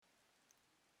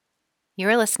You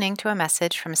are listening to a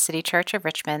message from City Church of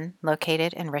Richmond,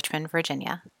 located in Richmond,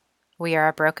 Virginia. We are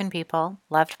a broken people,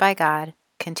 loved by God,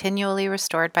 continually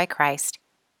restored by Christ,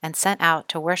 and sent out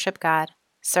to worship God,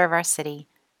 serve our city,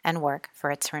 and work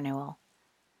for its renewal.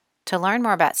 To learn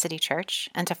more about City Church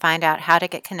and to find out how to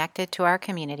get connected to our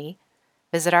community,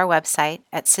 visit our website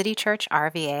at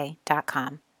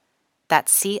citychurchrva.com.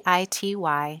 That's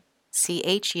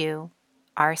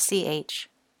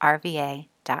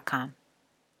citychurchrva.com.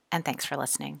 And thanks for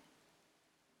listening.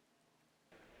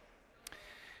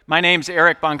 My name's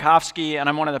Eric Bonkowski, and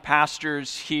I'm one of the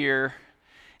pastors here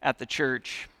at the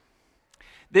church.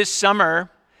 This summer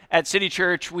at City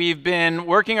Church, we've been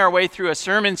working our way through a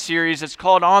sermon series that's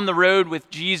called On the Road with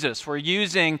Jesus. We're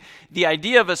using the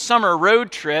idea of a summer road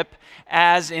trip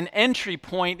as an entry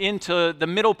point into the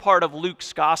middle part of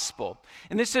Luke's gospel.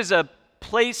 And this is a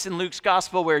place in Luke's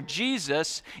gospel where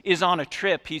Jesus is on a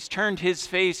trip. He's turned his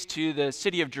face to the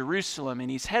city of Jerusalem, and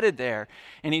he's headed there,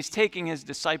 and he's taking his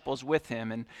disciples with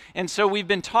him. And so we've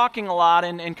been talking a lot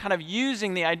and kind of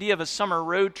using the idea of a summer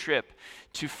road trip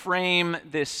to frame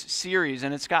this series.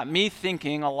 And it's got me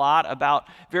thinking a lot about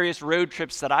various road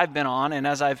trips that I've been on. And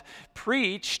as I've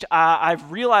preached,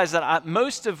 I've realized that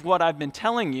most of what I've been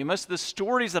telling you, most of the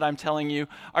stories that I'm telling you,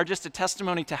 are just a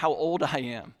testimony to how old I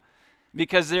am.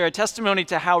 Because they're a testimony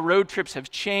to how road trips have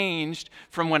changed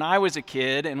from when I was a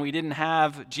kid and we didn't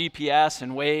have GPS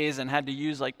and Waze and had to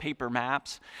use like paper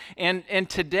maps. And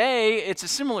today, it's a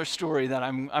similar story that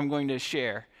I'm going to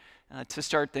share to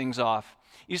start things off.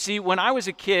 You see, when I was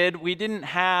a kid, we didn't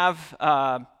have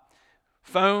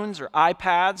phones or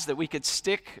iPads that we could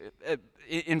stick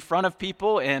in front of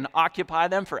people and occupy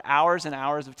them for hours and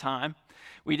hours of time.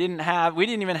 We didn't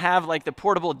even have like the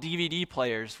portable DVD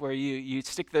players where you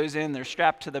stick those in, they're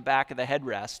strapped to the back of the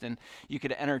headrest, and you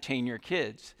could entertain your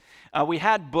kids. We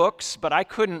had books, but I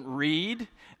couldn't read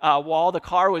while the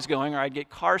car was going, or I'd get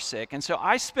car sick. And so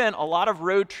I spent a lot of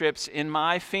road trips in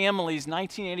my family's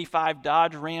 1985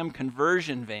 Dodge Ram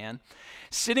conversion van,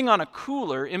 sitting on a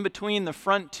cooler in between the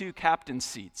front two captain's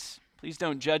seats. Please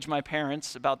don't judge my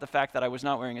parents about the fact that I was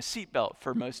not wearing a seatbelt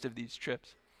for most of these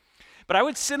trips. But I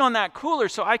would sit on that cooler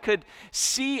so I could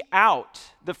see out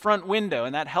the front window,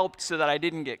 and that helped so that I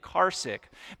didn't get car sick.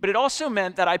 But it also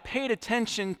meant that I paid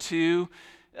attention to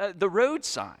the road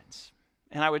signs.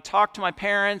 And I would talk to my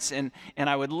parents, and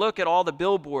I would look at all the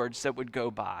billboards that would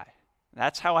go by.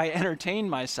 That's how I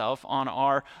entertained myself on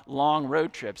our long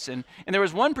road trips. And there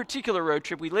was one particular road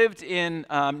trip. We lived in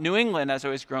New England as I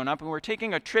was growing up, and we were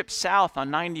taking a trip south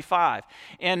on 95.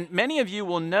 And many of you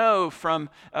will know from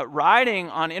riding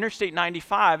on Interstate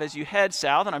 95 as you head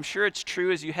south, and I'm sure it's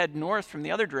true as you head north from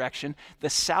the other direction, the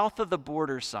south of the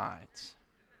border signs.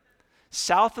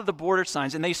 South of the border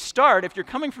signs. And they start, if you're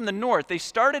coming from the north, they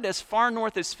started as far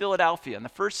north as Philadelphia. And the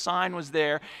first sign was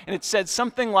there, and it said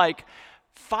something like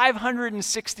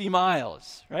 560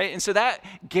 miles, right? And so that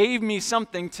gave me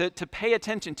something to pay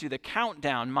attention to, the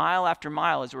countdown mile after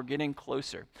mile as we're getting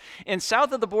closer. And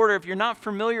south of the border, if you're not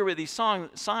familiar with these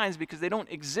signs because they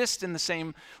don't exist in the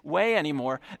same way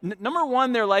anymore, number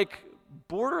one, they're like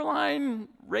borderline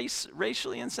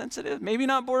racially insensitive. Maybe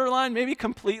not borderline, maybe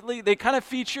completely. They kind of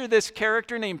feature this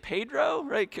character named Pedro,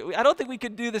 right? I don't think we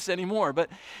could do this anymore, but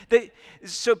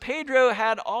so Pedro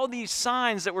had all these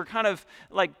signs that were kind of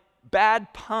like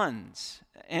bad puns,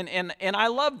 and I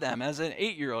loved them as an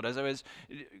 8-year-old as I was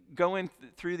going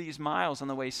through these miles on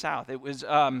the way south. It was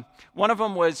one of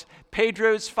them was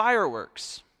Pedro's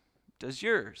fireworks does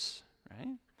yours,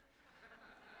 right?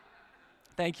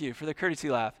 Thank you for the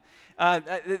courtesy laugh.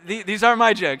 These aren't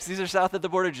my jokes. These are south of the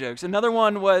border jokes. Another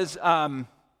one was south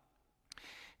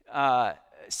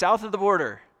of the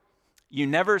border. You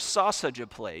never saw such a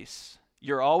place.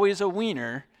 You're always a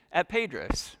wiener at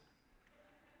Pedro's.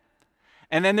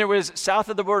 And then there was south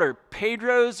of the border,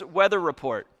 Pedro's weather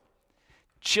report.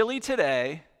 Chilly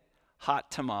today,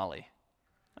 hot tamale.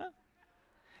 Huh?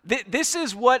 This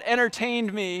is what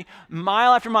entertained me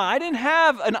mile after mile. I didn't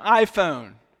have an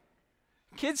iPhone.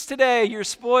 Kids today, you're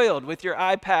spoiled with your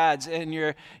iPads and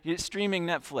your streaming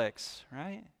Netflix,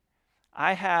 right?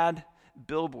 I had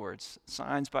billboards,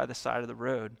 signs by the side of the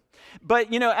road.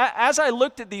 But, as I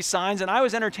looked at these signs and I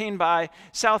was entertained by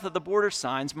south of the border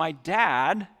signs, my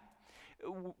dad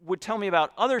would tell me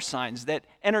about other signs that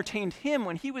entertained him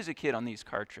when he was a kid on these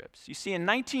car trips. You see, in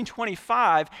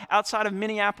 1925, outside of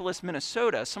Minneapolis,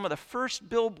 Minnesota, some of the first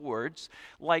billboards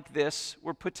like this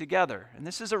were put together. And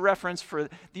this is a reference for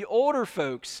the older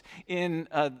folks in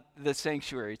the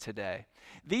sanctuary today.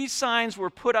 These signs were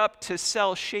put up to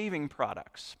sell shaving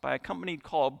products by a company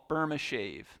called Burma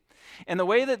Shave. And the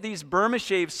way that these Burma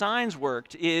Shave signs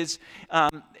worked is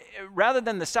rather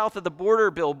than the south of the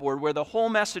border billboard where the whole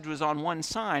message was on one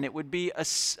sign, it would be a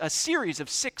series of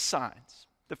 6 signs.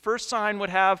 The first sign would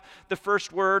have the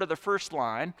first word or the first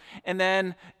line, and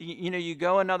then you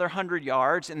go another 100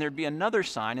 yards and there'd be another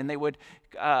sign, and they would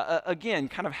again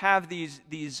kind of have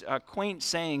these quaint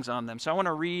sayings on them. So I want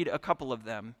to read a couple of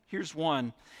them. Here's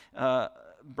one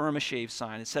Burma Shave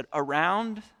sign. It said,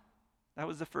 "Around," that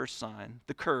was the first sign,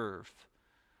 "the curve,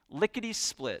 lickety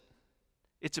split.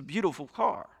 It's a beautiful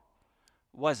car,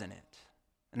 wasn't it?"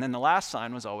 And then the last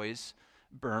sign was always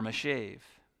Burma Shave.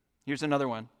 Here's another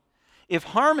one. "If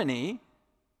harmony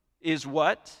is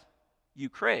what you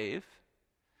crave,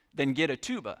 then get a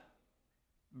tuba,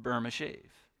 Burma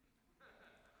Shave."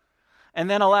 And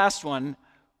then a last one,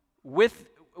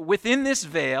 "Within this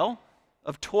veil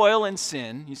of toil and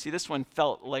sin," you see this one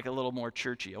felt like a little more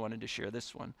churchy. I wanted to share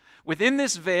this one. "Within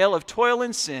this veil of toil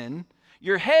and sin,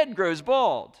 your head grows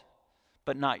bald,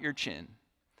 but not your chin,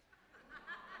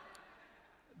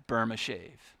 Burma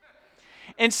Shave."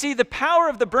 And see, the power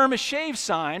of the Burma Shave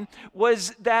sign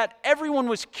was that everyone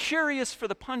was curious for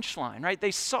the punchline, right?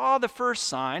 They saw the first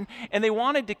sign and they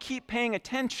wanted to keep paying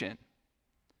attention.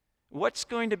 What's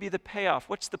going to be the payoff?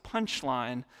 What's the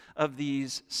punchline of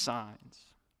these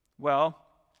signs? Well,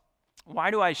 why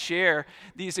do I share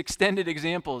these extended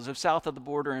examples of south of the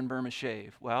border and Burma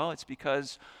Shave? Well, it's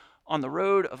because on the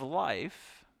road of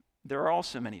life, there are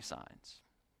also many signs.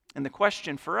 And the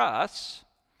question for us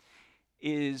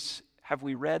is, have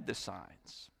we read the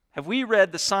signs? Have we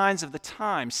read the signs of the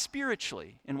times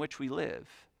spiritually in which we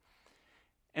live?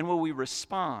 And will we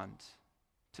respond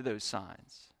to those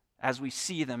signs as we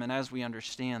see them and as we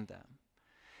understand them?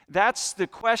 That's the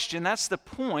question, that's the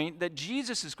point that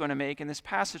Jesus is going to make in this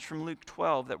passage from Luke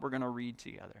 12 that we're going to read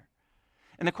together.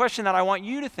 And the question that I want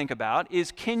you to think about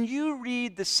is, can you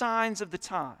read the signs of the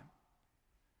time?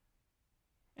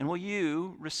 And will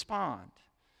you respond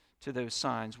to those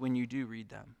signs when you do read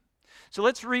them? So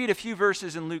let's read a few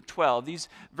verses in Luke 12. These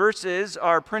verses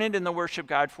are printed in the worship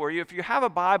guide for you. If you have a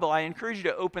Bible, I encourage you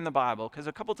to open the Bible, because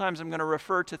a couple times I'm going to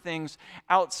refer to things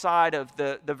outside of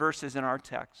the verses in our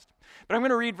text. But I'm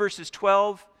going to read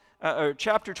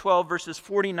chapter 12, verses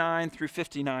 49 through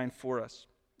 59 for us.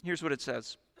 Here's what it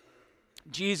says.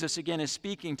 Jesus, again, is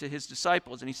speaking to his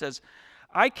disciples, and he says,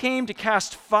 "I came to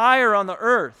cast fire on the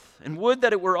earth, and would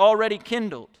that it were already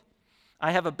kindled.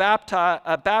 I have a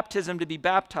baptism to be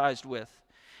baptized with,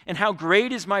 and how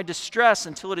great is my distress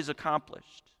until it is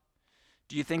accomplished.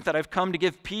 Do you think that I've come to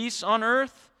give peace on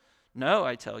earth? No,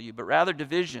 I tell you, but rather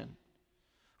division.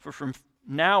 For from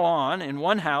now on, in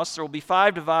one house there will be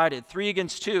 5 divided, 3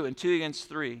 against 2, and 2 against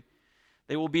 3.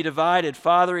 They will be divided,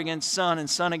 father against son, and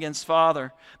son against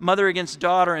father, mother against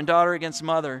daughter, and daughter against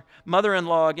mother,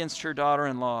 mother-in-law against her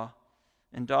daughter-in-law,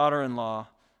 and daughter-in-law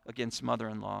against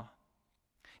mother-in-law."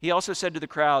 He also said to the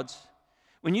crowds,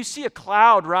 "When you see a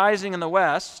cloud rising in the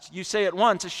west, you say at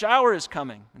once, 'A shower is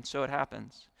coming,' and so it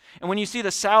happens. And when you see the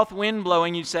south wind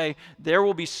blowing, you say, 'There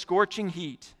will be scorching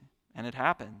heat,' and it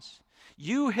happens.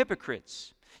 You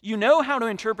hypocrites, you know how to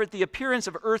interpret the appearance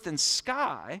of earth and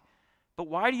sky, but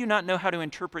why do you not know how to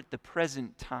interpret the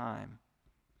present time?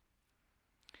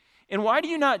 And why do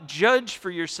you not judge for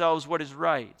yourselves what is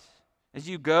right? As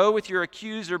you go with your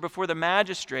accuser before the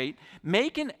magistrate,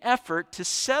 make an effort to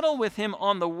settle with him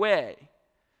on the way,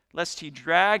 lest he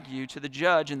drag you to the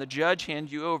judge, and the judge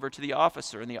hand you over to the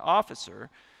officer, and the officer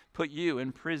put you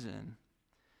in prison.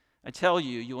 I tell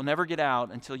you, you will never get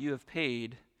out until you have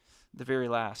paid the very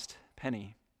last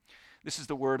penny." This is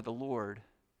the word of the Lord.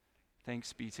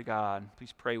 Thanks be to God.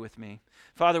 Please pray with me.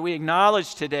 Father, we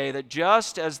acknowledge today that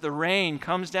just as the rain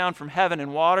comes down from heaven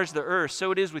and waters the earth,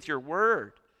 so it is with your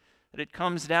word, that it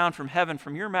comes down from heaven,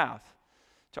 from your mouth,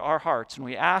 to our hearts. And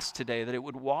we ask today that it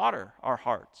would water our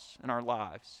hearts and our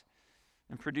lives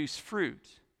and produce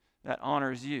fruit that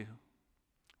honors you.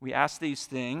 We ask these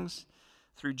things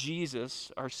through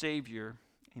Jesus, our Savior.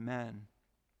 Amen.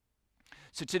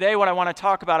 So today what I want to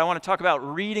talk about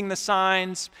reading the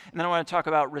signs, and then I want to talk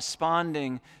about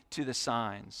responding to the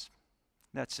signs.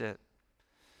 That's it.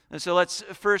 And so let's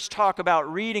first talk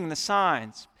about reading the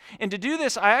signs. And to do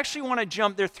this, I actually want to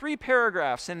jump, there are 3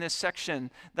 paragraphs in this section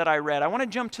that I read. I want to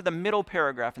jump to the middle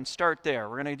paragraph and start there.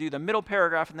 We're going to do the middle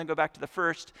paragraph and then go back to the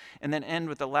first and then end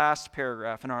with the last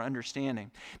paragraph in our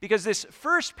understanding. Because this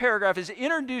first paragraph is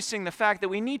introducing the fact that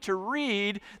we need to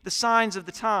read the signs of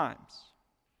the times.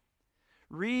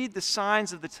 Read the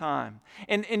signs of the time.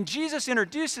 And Jesus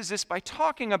introduces this by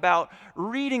talking about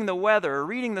reading the weather, or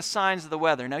reading the signs of the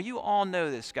weather. Now, you all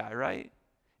know this guy, right?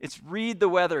 It's read the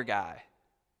weather guy.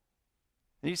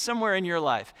 He's somewhere in your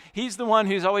life. He's the one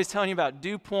who's always telling you about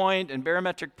dew point and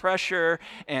barometric pressure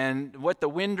and what the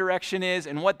wind direction is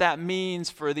and what that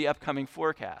means for the upcoming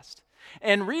forecast.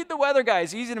 And read the weather guy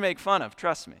is easy to make fun of,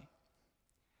 trust me.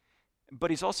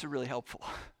 But he's also really helpful.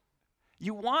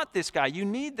 You want this guy. You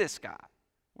need this guy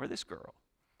or this girl.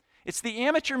 It's the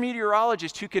amateur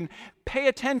meteorologist who can pay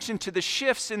attention to the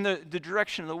shifts in the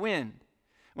direction of the wind.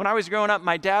 When I was growing up,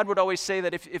 my dad would always say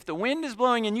that if the wind is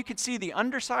blowing and you could see the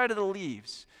underside of the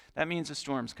leaves, that means a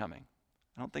storm's coming.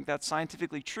 I don't think that's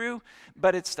scientifically true,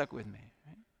 but it stuck with me.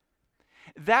 Right?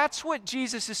 That's what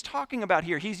Jesus is talking about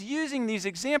here. He's using these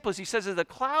examples. He says, as the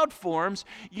cloud forms,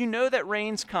 you know that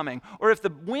rain's coming. Or if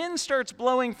the wind starts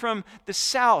blowing from the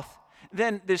south,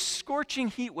 then this scorching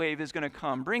heat wave is going to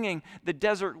come, bringing the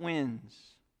desert winds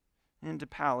into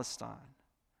Palestine.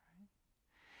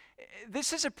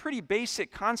 This is a pretty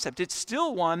basic concept. It's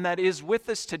still one that is with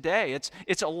us today.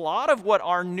 It's a lot of what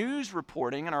our news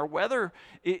reporting and our weather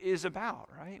is about,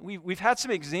 right? We've had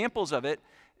some examples of it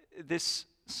this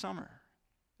summer.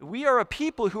 We are a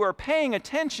people who are paying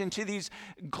attention to these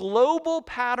global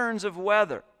patterns of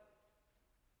weather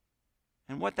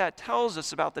and what that tells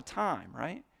us about the time,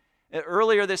 right?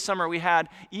 Earlier this summer, we had,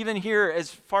 even here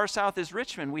as far south as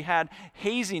Richmond, we had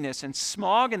haziness and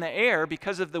smog in the air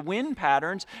because of the wind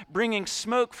patterns bringing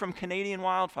smoke from Canadian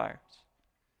wildfires.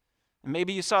 And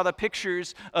maybe you saw the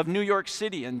pictures of New York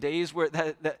City in days where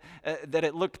that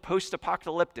it looked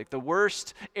post-apocalyptic, the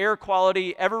worst air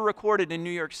quality ever recorded in New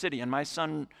York City. And my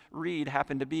son Reed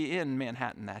happened to be in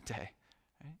Manhattan that day.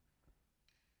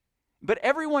 But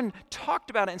everyone talked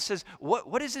about it and says,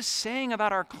 what is this saying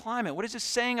about our climate? What is this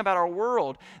saying about our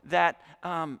world that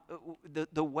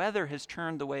the weather has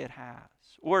turned the way it has?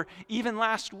 Or even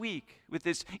last week with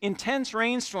this intense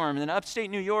rainstorm in upstate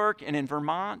New York and in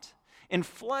Vermont and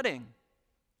flooding.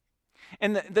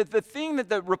 And the thing that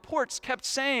the reports kept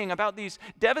saying about these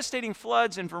devastating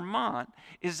floods in Vermont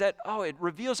is that, it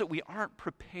reveals that we aren't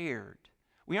prepared.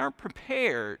 We aren't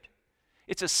prepared.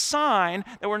 It's a sign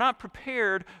that we're not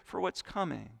prepared for what's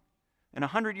coming. And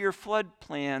 100-year flood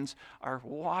plans are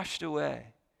washed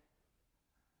away,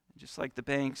 just like the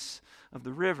banks of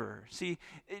the river. See,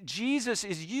 Jesus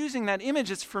is using that image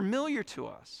that's familiar to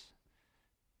us.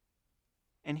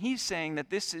 And he's saying that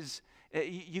this is,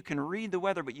 you can read the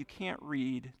weather, but you can't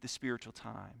read the spiritual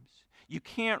times. You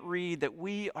can't read that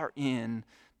we are in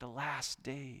the last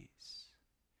days.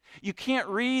 You can't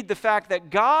read the fact that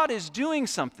God is doing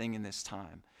something in this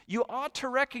time. You ought to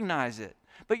recognize it,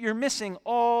 but you're missing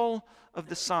all of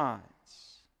the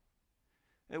signs.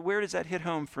 Where does that hit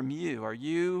home from you? Are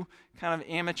you kind of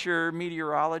amateur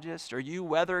meteorologist? Are you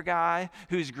weather guy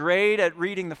who's great at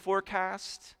reading the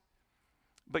forecast,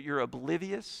 but you're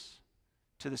oblivious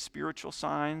to the spiritual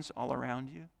signs all around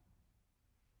you?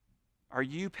 Are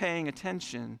you paying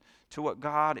attention to what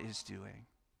God is doing?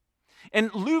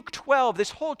 In Luke 12, this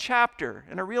whole chapter,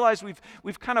 and I realize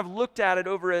we've kind of looked at it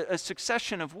over a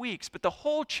succession of weeks, but the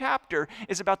whole chapter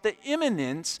is about the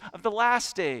imminence of the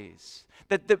last days,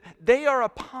 that they are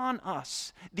upon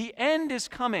us. The end is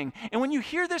coming. And when you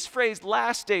hear this phrase,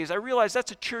 last days, I realize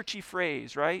that's a churchy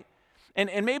phrase, right?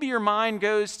 And maybe your mind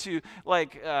goes to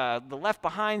like the Left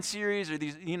Behind series or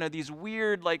these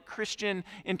weird like Christian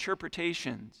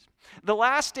interpretations. The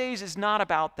last days is not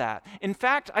about that. In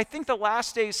fact, I think the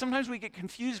last days, sometimes we get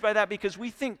confused by that because we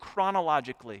think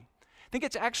chronologically. I think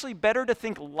it's actually better to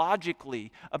think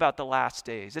logically about the last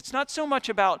days. It's not so much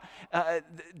about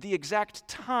the exact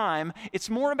time, it's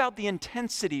more about the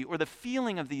intensity or the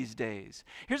feeling of these days.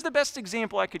 Here's the best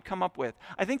example I could come up with.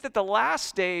 I think that the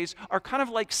last days are kind of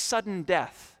like sudden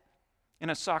death in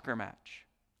a soccer match.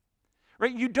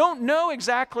 Right? You don't know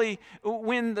exactly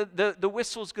when the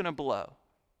whistle's going to blow.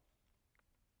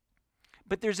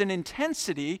 But there's an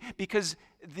intensity because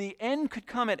the end could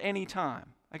come at any time.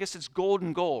 I guess it's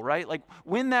golden goal, right? Like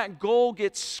when that goal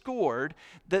gets scored,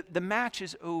 the match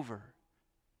is over.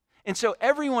 And so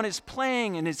everyone is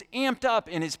playing and is amped up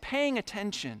and is paying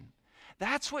attention.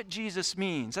 That's what Jesus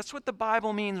means. That's what the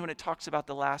Bible means when it talks about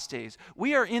the last days.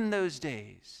 We are in those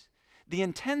days. The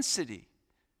intensity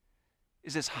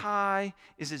is as high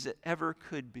as it ever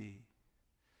could be.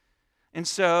 And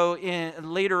so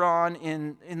later on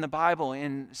in the Bible,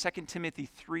 in 2 Timothy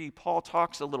 3, Paul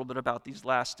talks a little bit about these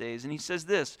last days. And he says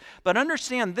this, "But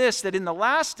understand this, that in the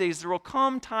last days there will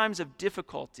come times of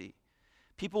difficulty.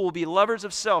 People will be lovers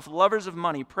of self, lovers of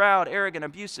money, proud, arrogant,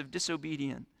 abusive,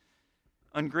 disobedient,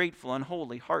 ungrateful,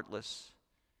 unholy, heartless,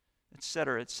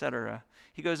 etc., etc."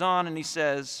 He goes on and he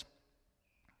says,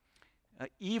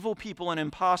 "Evil people and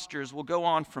impostors will go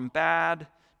on from bad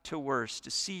to worse,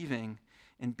 deceiving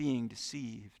and being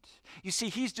deceived. You see,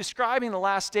 he's describing the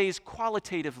last days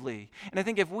qualitatively. And I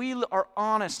think if we are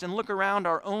honest and look around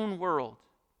our own world,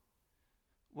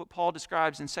 what Paul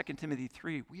describes in 2 Timothy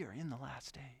 3, we are in the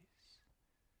last days.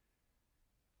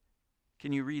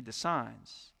 Can you read the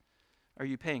signs? Are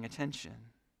you paying attention?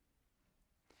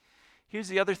 Here's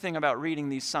the other thing about reading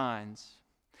these signs,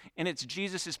 and it's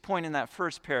Jesus' point in that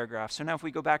first paragraph. So now if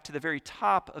we go back to the very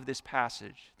top of this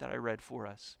passage that I read for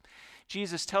us,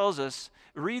 Jesus tells us,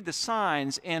 read the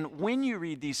signs, and when you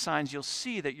read these signs, you'll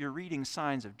see that you're reading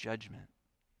signs of judgment.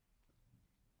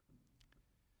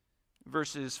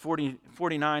 Verses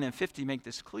 49 and 50 make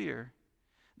this clear.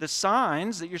 The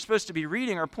signs that you're supposed to be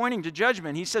reading are pointing to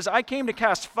judgment. He says, I came to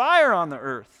cast fire on the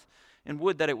earth, and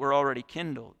would that it were already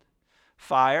kindled.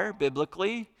 Fire,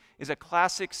 biblically, is a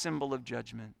classic symbol of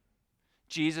judgment.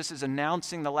 Jesus is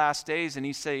announcing the last days, and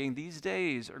he's saying these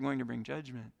days are going to bring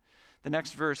judgment. The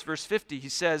next verse, verse 50, he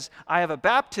says, I have a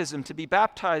baptism to be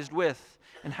baptized with,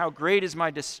 and how great is my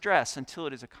distress until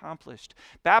it is accomplished.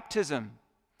 Baptism,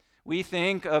 we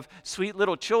think of sweet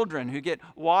little children who get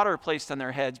water placed on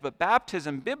their heads, but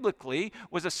baptism, biblically,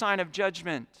 was a sign of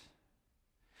judgment.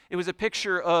 It was a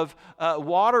picture of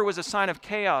water was a sign of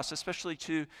chaos, especially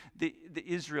to the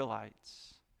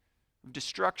Israelites, of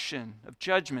destruction, of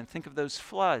judgment. Think of those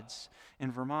floods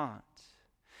in Vermont.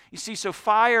 You see, so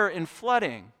fire and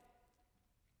flooding,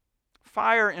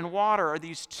 fire and water are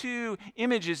these two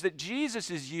images that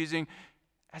Jesus is using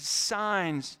as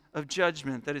signs of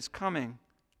judgment that is coming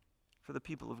for the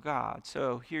people of God.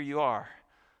 So here you are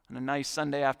on a nice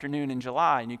Sunday afternoon in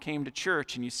July, and you came to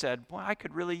church and you said, boy, I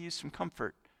could really use some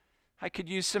comfort. I could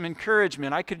use some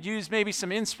encouragement. I could use maybe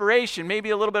some inspiration, maybe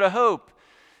a little bit of hope.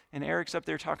 And Eric's up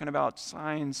there talking about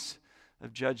signs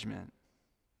of judgment.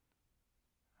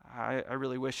 I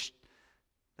really wish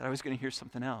that I was going to hear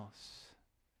something else.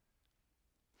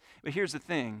 But here's the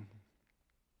thing.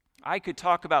 I could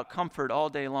talk about comfort all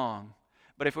day long,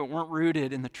 but if it weren't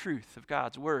rooted in the truth of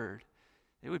God's word,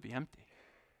 it would be empty.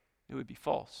 It would be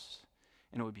false,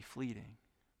 and it would be fleeting.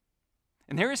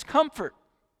 And there is comfort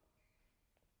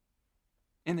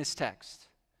in this text,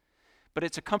 but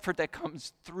it's a comfort that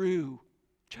comes through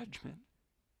judgment.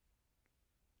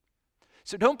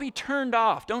 So don't be turned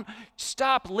off. Don't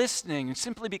stop listening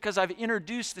simply because I've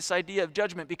introduced this idea of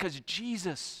judgment, because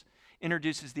Jesus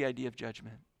introduces the idea of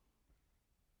judgment.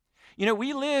 You know,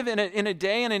 we live in a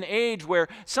day and an age where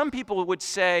some people would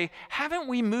say, haven't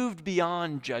we moved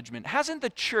beyond judgment? Hasn't the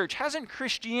church, hasn't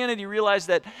Christianity realized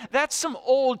that that's some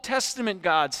Old Testament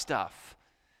God stuff?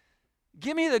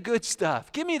 Give me the good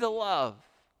stuff. Give me the love.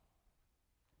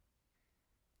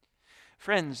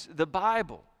 Friends, the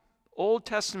Bible, Old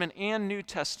Testament and New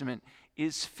Testament,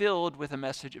 is filled with a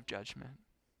message of judgment.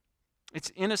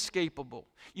 It's inescapable.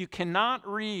 You cannot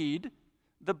read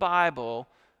the Bible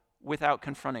without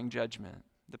confronting judgment.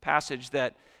 The passage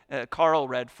that Carl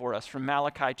read for us from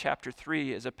Malachi chapter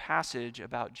 3 is a passage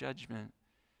about judgment.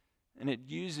 And it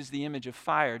uses the image of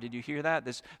fire. Did you hear that?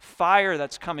 This fire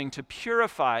that's coming to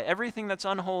purify everything that's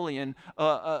unholy and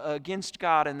against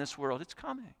God in this world. It's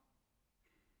coming.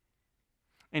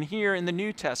 And here in the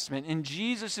New Testament, in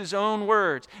Jesus' own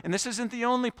words, and this isn't the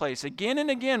only place, again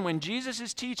and again when Jesus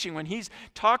is teaching, when he's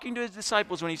talking to his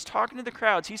disciples, when he's talking to the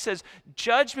crowds, he says,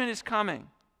 judgment is coming.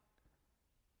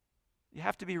 You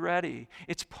have to be ready.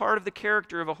 It's part of the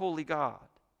character of a holy God.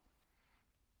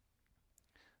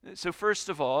 So first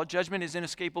of all, judgment is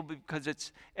inescapable because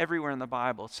it's everywhere in the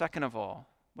Bible. Second of all,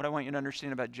 what I want you to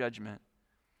understand about judgment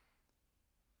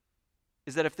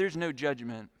is that if there's no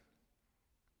judgment,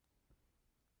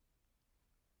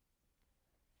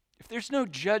 there's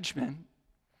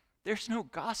no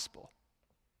gospel.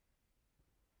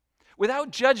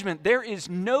 Without judgment, there is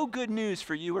no good news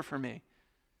for you or for me.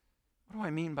 What do I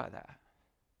mean by that?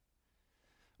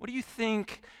 What do you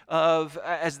think of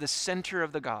as the center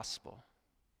of the gospel?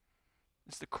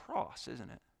 It's the cross, isn't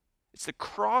it? It's the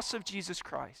cross of Jesus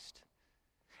Christ.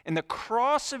 And the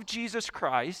cross of Jesus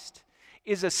Christ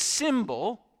is a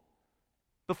symbol.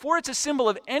 Before it's a symbol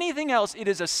of anything else, it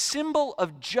is a symbol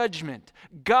of judgment.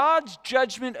 God's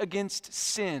judgment against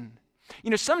sin. You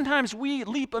know, sometimes we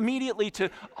leap immediately to,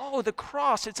 the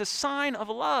cross, it's a sign of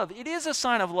love. It is a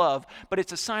sign of love, but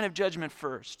it's a sign of judgment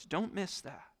first. Don't miss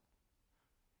that.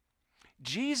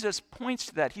 Jesus points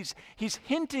to that. He's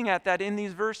hinting at that in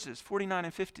these verses, 49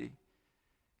 and 50.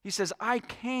 He says, I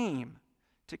came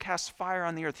to cast fire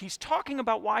on the earth. He's talking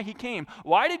about why he came.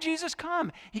 Why did Jesus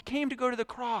come? He came to go to the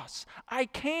cross. I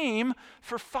came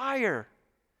for fire.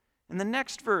 In the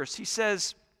next verse, he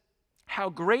says, How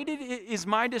great is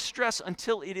my distress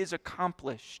until it is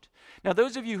accomplished. Now,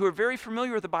 those of you who are very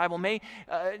familiar with the Bible may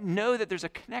know that there's a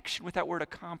connection with that word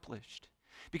accomplished,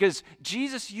 because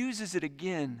Jesus uses it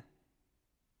again,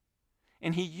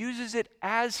 and he uses it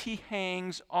as he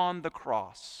hangs on the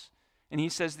cross. And he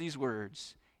says these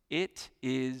words, "It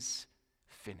is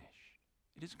finished."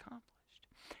 It is accomplished.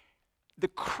 The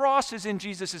cross is in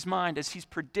Jesus' mind as he's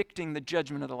predicting the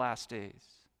judgment of the last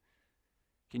days.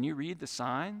 Can you read the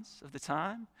signs of the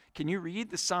time? Can you read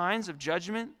the signs of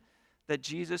judgment that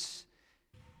Jesus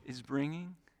is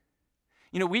bringing?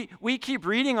 You know, we keep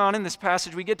reading on in this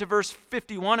passage. We get to verse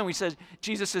 51 and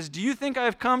Jesus says, "Do you think I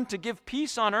have come to give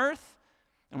peace on earth?"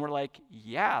 And we're like,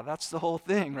 yeah, that's the whole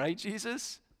thing, right,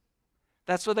 Jesus?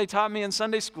 That's what they taught me in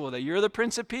Sunday school, that you're the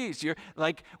Prince of Peace. You're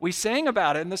like, we sang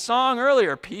about it in the song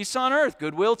earlier, peace on earth,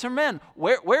 goodwill to men.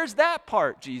 Where's that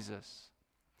part, Jesus?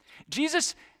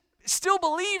 Jesus still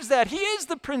believes that he is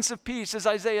the Prince of Peace, as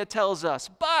Isaiah tells us.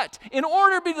 But in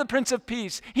order to be the Prince of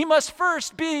Peace, he must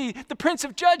first be the Prince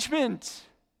of Judgment.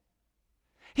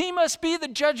 He must be the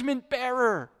judgment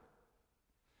bearer.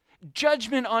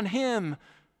 Judgment on him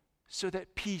so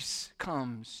that peace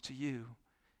comes to you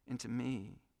and to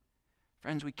me.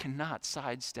 Friends, we cannot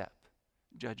sidestep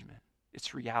judgment.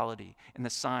 It's reality and the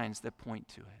signs that point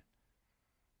to it.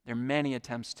 There are many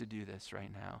attempts to do this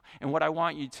right now. And what I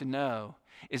want you to know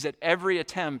is that every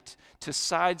attempt to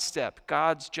sidestep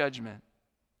God's judgment,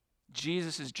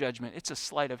 Jesus' judgment, it's a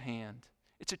sleight of hand.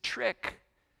 It's a trick,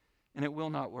 and it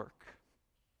will not work.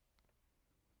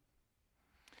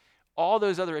 All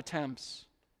those other attempts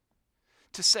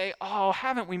to say, oh,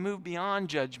 haven't we moved beyond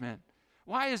judgment?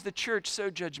 Why is the church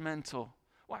so judgmental?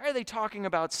 Why are they talking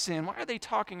about sin? Why are they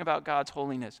talking about God's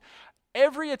holiness?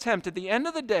 Every attempt at the end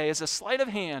of the day is a sleight of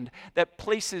hand that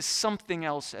places something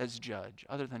else as judge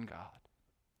other than God.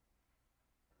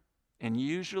 And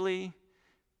usually,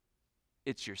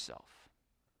 it's yourself.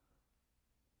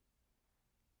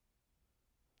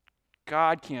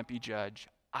 God can't be judge.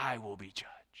 I will be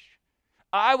judge.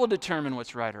 I will determine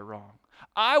what's right or wrong.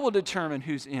 I will determine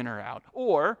who's in or out.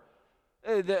 Or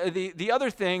the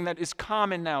other thing that is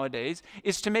common nowadays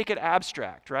is to make it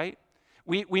abstract, right?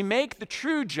 We make the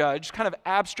true judge kind of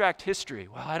abstract history.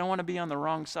 Well, I don't want to be on the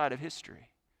wrong side of history.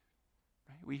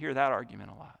 Right? We hear that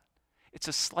argument a lot. It's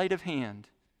a sleight of hand.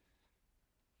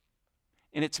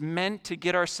 And it's meant to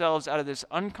get ourselves out of this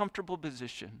uncomfortable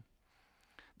position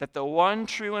that the one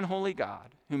true and holy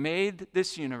God who made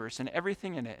this universe and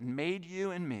everything in it and made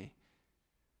you and me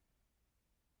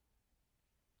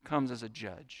comes as a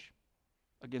judge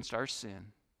against our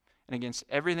sin and against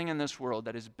everything in this world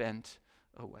that is bent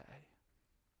away.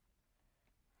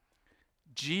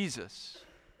 Jesus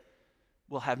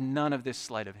will have none of this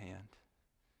sleight of hand.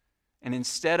 And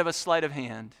instead of a sleight of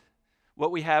hand,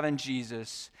 what we have in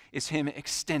Jesus is him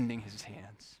extending his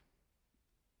hands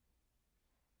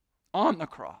on the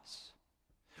cross.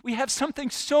 We have something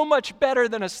so much better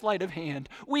than a sleight of hand.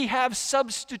 We have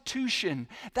substitution.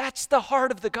 That's the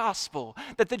heart of the gospel,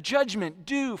 that the judgment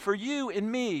due for you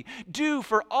and me, due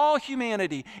for all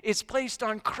humanity, is placed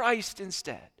on Christ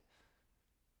instead.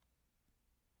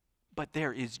 But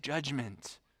there is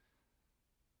judgment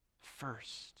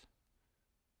first.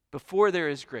 Before there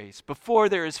is grace, before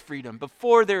there is freedom,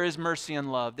 before there is mercy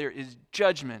and love, there is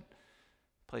judgment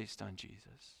placed on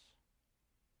Jesus.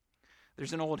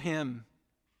 There's an old hymn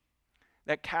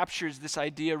that captures this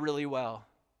idea really well.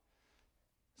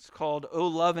 It's called, "O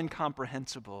Love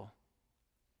Incomprehensible."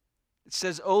 It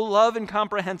says, "O love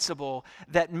incomprehensible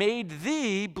that made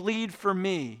thee bleed for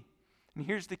me." And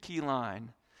here's the key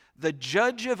line. "The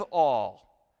judge of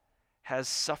all has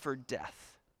suffered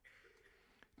death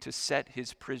to set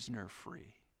his prisoner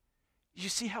free." You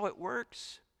see how it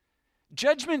works?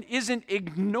 Judgment isn't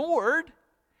ignored.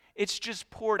 It's just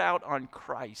poured out on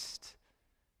Christ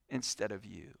instead of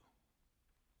you.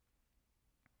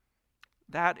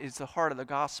 That is the heart of the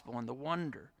gospel and the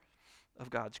wonder of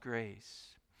God's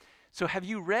grace. So have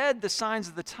you read the signs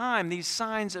of the time, these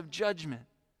signs of judgment?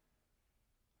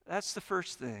 That's the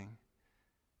first thing.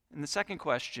 And the second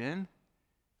question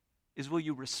is, will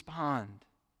you respond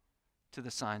to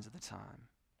the signs of the time?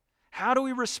 How do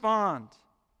we respond?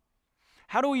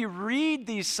 How do we read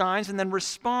these signs and then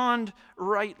respond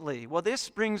rightly? Well, this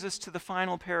brings us to the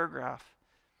final paragraph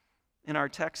in our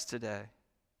text today.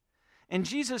 And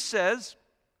Jesus says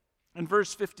in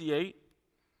verse 58,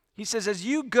 he says, "As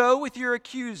you go with your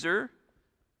accuser,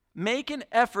 make an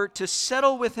effort to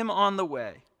settle with him on the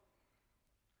way."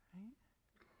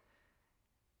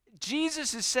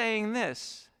 Jesus is saying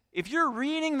this. If you're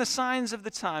reading the signs of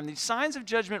the time, these signs of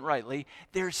judgment rightly,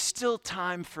 there's still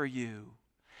time for you.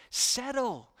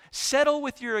 Settle Settle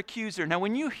with your accuser. Now,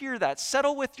 when you hear that,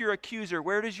 settle with your accuser,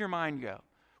 where does your mind go?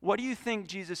 What do you think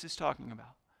Jesus is talking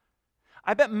about?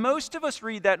 I bet most of us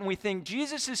read that and we think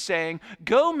Jesus is saying,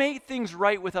 go make things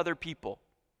right with other people.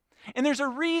 And there's a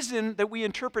reason that we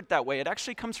interpret that way. It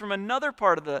actually comes from another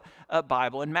part of the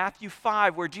Bible in Matthew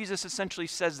 5, where Jesus essentially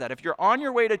says that. If you're on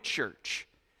your way to church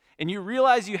and you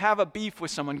realize you have a beef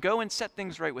with someone, go and set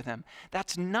things right with them.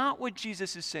 That's not what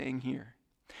Jesus is saying here.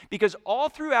 Because all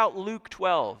throughout Luke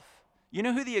 12, you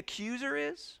know who the accuser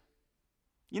is?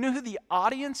 You know who the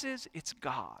audience is? It's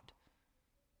God.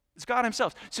 It's God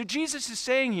himself. So Jesus is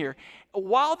saying here,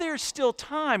 while there's still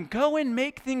time, go and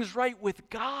make things right with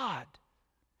God.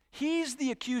 He's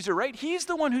the accuser, right? He's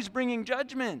the one who's bringing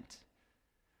judgment.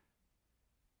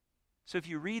 So if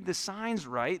you read the signs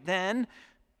right, then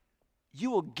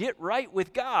you will get right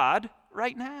with God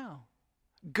right now.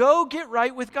 Go get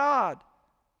right with God.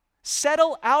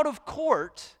 Settle out of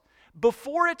court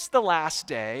before it's the last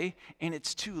day and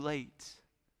it's too late.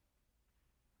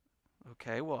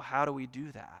 Okay, well, how do we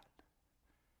do that?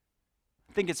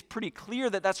 I think it's pretty clear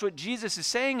that that's what Jesus is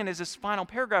saying in his final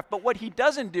paragraph, but what he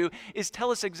doesn't do is tell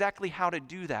us exactly how to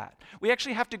do that. We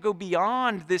actually have to go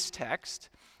beyond this text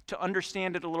to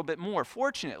understand it a little bit more.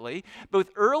 Fortunately, both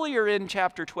earlier in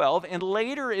chapter 12 and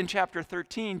later in chapter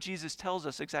 13, Jesus tells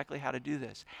us exactly how to do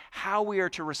this, how we are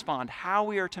to respond, how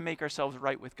we are to make ourselves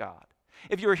right with God.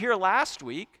 If you were here last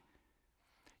week,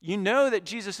 you know that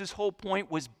Jesus' whole point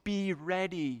was be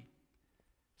ready.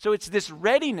 So it's this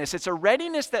readiness. It's a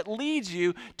readiness that leads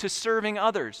you to serving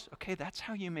others. Okay, that's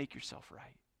how you make yourself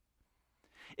right.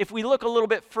 If we look a little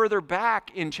bit further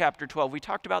back in chapter 12, we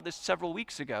talked about this several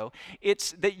weeks ago,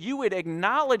 it's that you would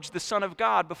acknowledge the Son of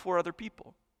God before other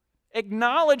people.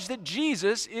 Acknowledge that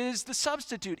Jesus is the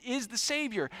substitute, is the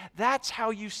Savior. That's how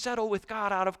you settle with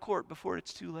God out of court before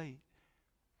it's too late.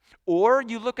 Or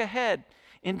you look ahead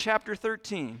in chapter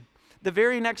 13, the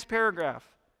very next paragraph.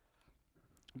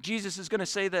 Jesus is going to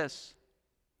say this,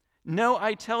 "No,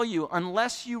 I tell you,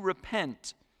 unless you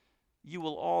repent, you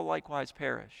will all likewise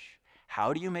perish."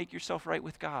 How do you make yourself right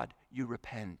with God? You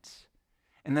repent.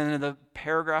 And then in the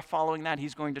paragraph following that,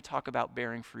 he's going to talk about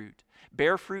bearing fruit.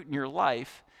 Bear fruit in your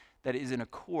life that is in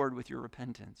accord with your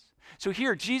repentance. So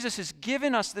here, Jesus has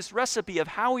given us this recipe of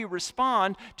how we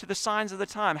respond to the signs of the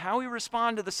time, how we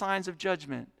respond to the signs of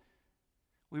judgment.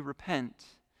 We repent,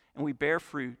 and we bear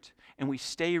fruit, and we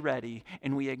stay ready,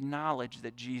 and we acknowledge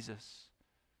that Jesus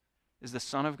is the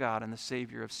Son of God and the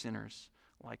Savior of sinners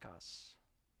like us.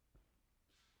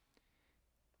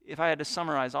 If I had to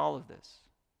summarize all of this,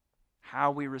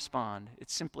 how we respond,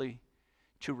 it's simply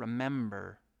to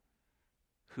remember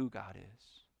who God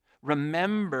is.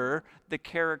 Remember the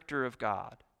character of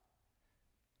God.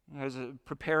 I was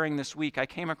preparing this week, I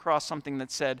came across something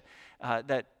that said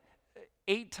that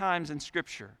 8 times in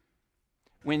Scripture,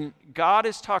 when God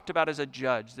is talked about as a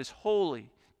judge, this holy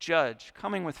judge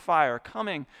coming with fire,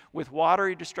 coming with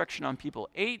watery destruction on people,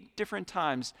 8 different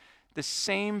times the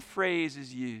same phrase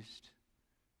is used.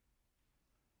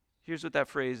 Here's what that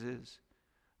phrase is.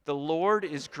 The Lord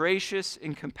is gracious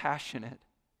and compassionate,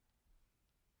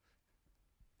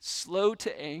 slow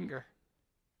to anger,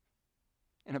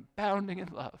 and abounding in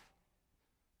love.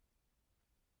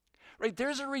 Right?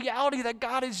 There's a reality that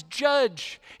God is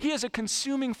judge. He is a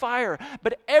consuming fire.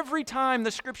 But every time the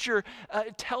Scripture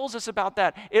tells us about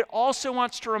that, it also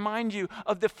wants to remind you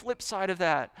of the flip side of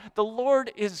that. The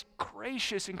Lord is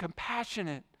gracious and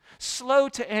compassionate, slow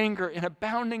to anger, and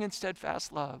abounding in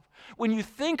steadfast love. When you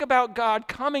think about God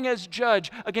coming as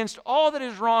judge against all that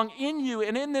is wrong in you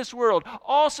and in this world,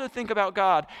 also think about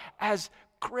God as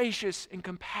gracious and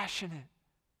compassionate,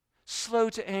 slow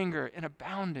to anger, and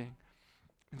abounding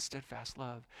in steadfast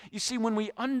love. You see, when we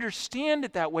understand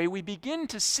it that way, we begin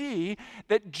to see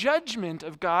that judgment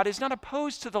of God is not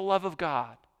opposed to the love of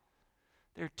God.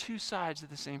 They're 2 sides of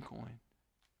the same coin.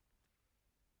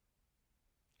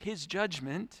 His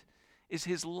judgment is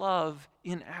his love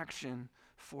in action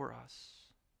for us.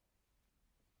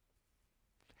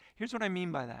 Here's what I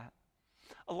mean by that.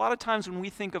 A lot of times when we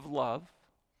think of love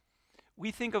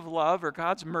or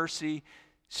God's mercy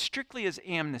strictly as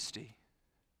amnesty,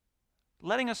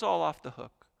 letting us all off the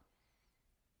hook.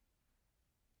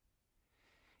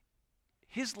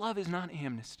 His love is not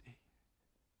amnesty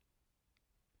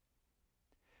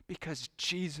because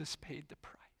Jesus paid the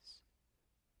price.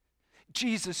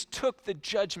 Jesus took the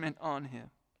judgment on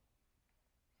him.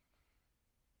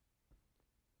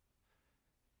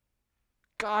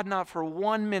 God not for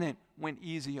 1 minute went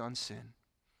easy on sin.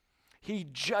 He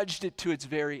judged it to its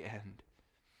very end.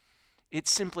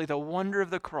 It's simply the wonder of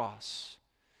the cross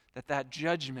that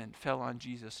judgment fell on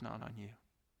Jesus, not on you.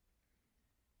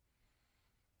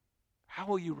 How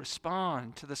will you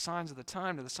respond to the signs of the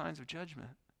time, to the signs of judgment?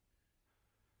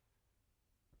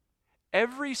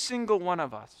 Every single one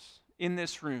of us in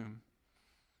this room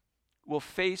will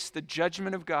face the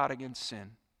judgment of God against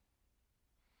sin.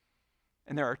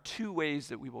 And there are two ways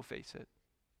that we will face it.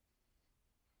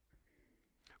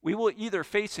 We will either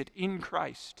face it in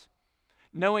Christ,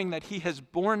 knowing that he has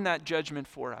borne that judgment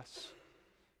for us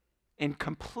and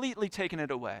completely taken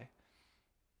it away.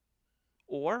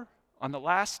 Or, on the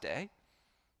last day,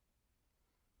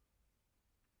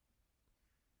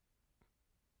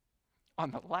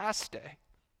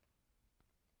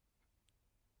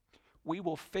 we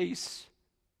will face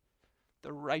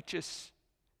the righteous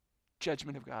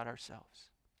judgment of God ourselves.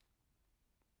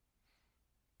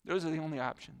 Those are the only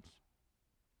options.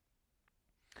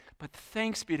 But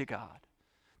thanks be to God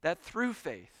that through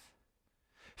faith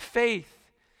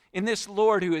in this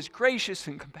Lord who is gracious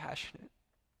and compassionate,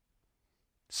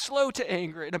 slow to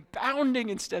anger and abounding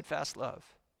in steadfast love,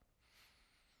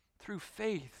 through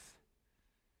faith,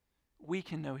 we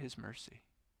can know his mercy.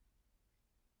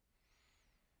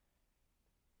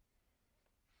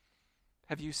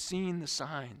 Have you seen the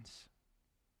signs?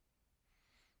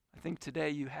 I think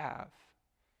today you have.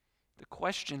 The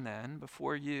question then,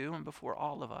 before you and before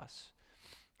all of us,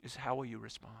 is how will you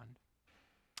respond?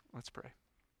 Let's pray.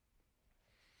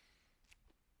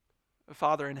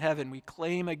 Father in heaven, we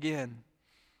claim again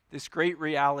this great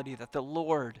reality that the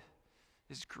Lord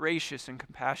is gracious and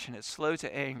compassionate, slow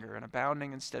to anger, and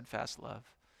abounding in steadfast love.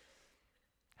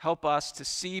 Help us to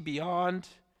see beyond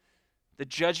the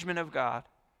judgment of God,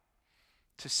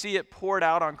 to see it poured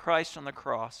out on Christ on the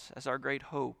cross as our great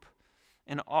hope,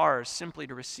 and ours simply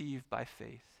to receive by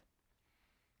faith.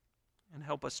 And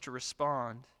help us to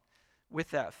respond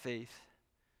with that faith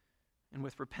and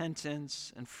with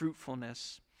repentance and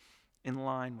fruitfulness in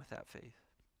line with that faith.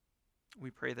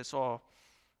 We pray this all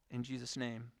in Jesus'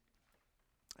 name.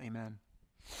 Amen.